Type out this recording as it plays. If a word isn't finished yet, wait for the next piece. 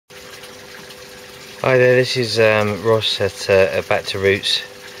Hi there, this is Ross at Back to Roots.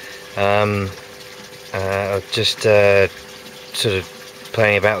 I've just sort of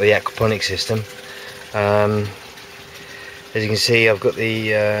playing about with the aquaponics system. As you can see, I've got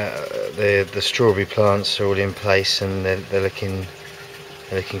the strawberry plants are all in place, and they're looking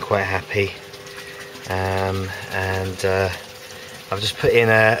quite happy. And I've just put in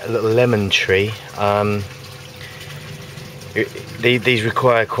a little lemon tree. These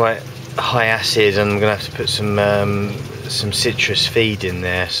require quite high acid, and I'm going to have to put some citrus feed in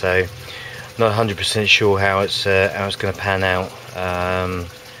there, so I'm not 100% sure how it's going to pan out.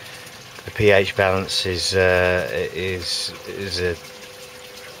 The pH balance is a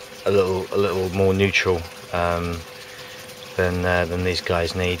little more neutral than these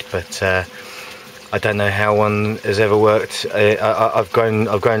guys need, but I don't know how one has ever worked. I've grown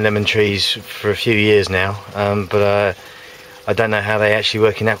lemon trees for a few years now, but I don't know how they actually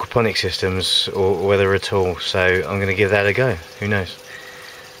work in aquaponic systems, or whether at all, so I'm going to give that a go. Who knows?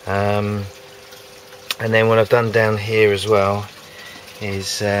 And then what I've done down here as well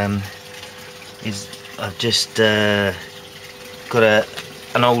is I've just got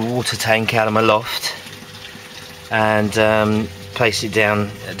an old water tank out of my loft, and placed it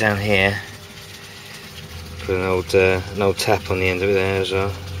down here. Put an old tap on the end of it there as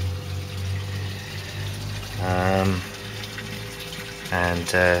well. And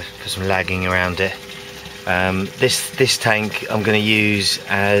put some lagging around it. This tank I'm going to use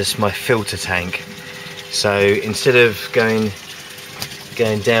as my filter tank. So instead of going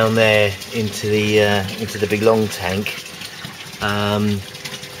down there into the big long tank,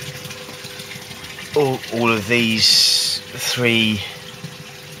 all of these 3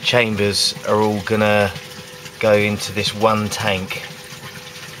 chambers are all gonna go into this one tank,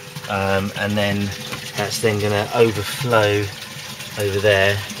 and then that's then gonna overflow over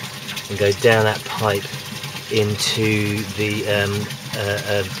there and go down that pipe into the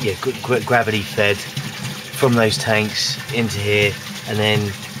gravity fed from those tanks into here, and then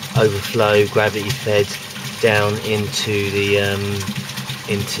overflow gravity fed down into the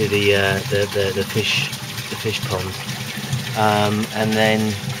fish pond, and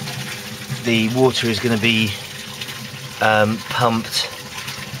then the water is going to be pumped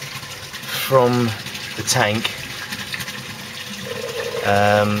from the tank,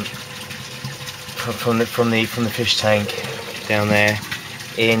 from the fish tank down there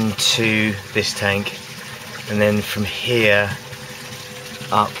into this tank, and then from here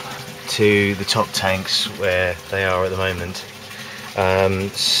up to the top tanks where they are at the moment.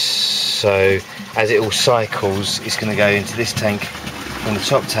 So as it all cycles, it's going to go into this tank from the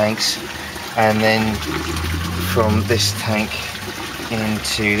top tanks, and then from this tank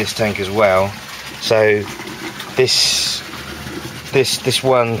into this tank as well. So this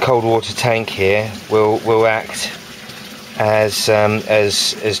one cold water tank here will act as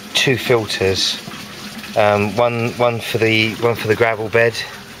 2 filters, one for the gravel bed,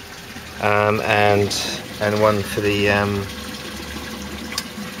 and one for the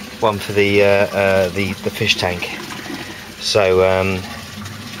fish tank. So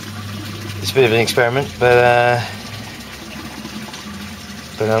it's a bit of an experiment, but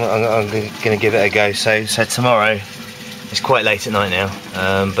I'm going to give it a go. So tomorrow, it's quite late at night now,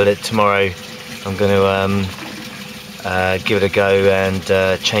 but tomorrow I'm going to give it a go and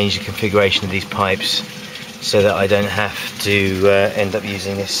change the configuration of these pipes, so that I don't have to end up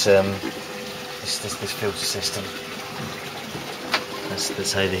using this filter system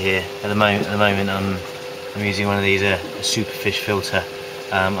that's over here. At the moment I'm using one of these, a superfish filter,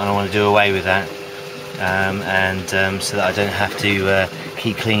 and I want to do away with that, so that I don't have to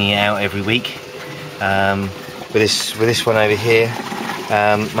keep cleaning it out every week. With this one over here,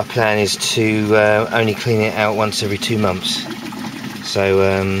 my plan is to only clean it out once every 2 months, so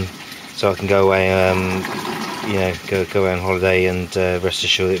I can go away, go away on holiday, and rest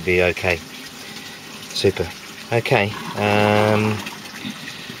assured it'll be okay. Super. Okay.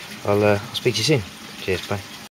 I'll speak to you soon. Cheers. Bye.